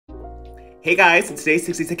Hey guys, so today's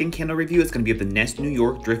 60-second candle review is going to be of the Nest New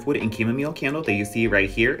York Driftwood and Chamomile candle that you see right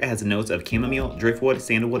here. It has the notes of chamomile, driftwood,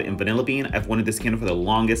 sandalwood, and vanilla bean. I've wanted this candle for the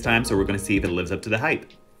longest time, so we're going to see if it lives up to the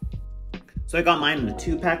hype. So I got mine in the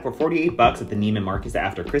 2-pack for 48 bucks at the Neiman Marcus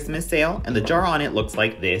after Christmas sale, and the jar on it looks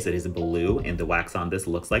like this. It is blue, and the wax on this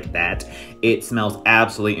looks like that. It smells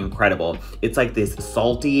absolutely incredible. It's like this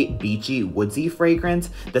salty, beachy, woodsy fragrance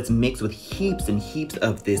that's mixed with heaps and heaps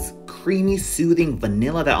of this creamy, soothing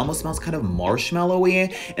vanilla that almost smells kind of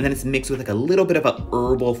marshmallowy, and then it's mixed with like a little bit of a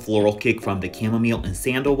herbal floral kick from the chamomile and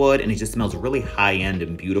sandalwood, and it just smells really high-end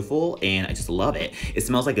and beautiful, and I just love it. It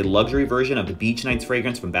smells like a luxury version of the Beach Nights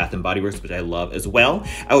fragrance from Bath & Body Works, which I love as well.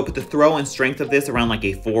 I would put the throw and strength of this around like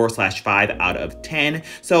a 4/5 out of 10.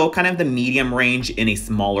 So kind of the medium range in a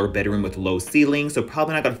smaller bedroom with low ceilings. So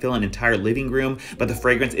probably not gonna fill an entire living room, but the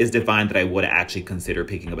fragrance is divine that I would actually consider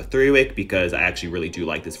picking up a 3-wick because I actually really do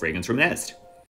like this fragrance from Nest.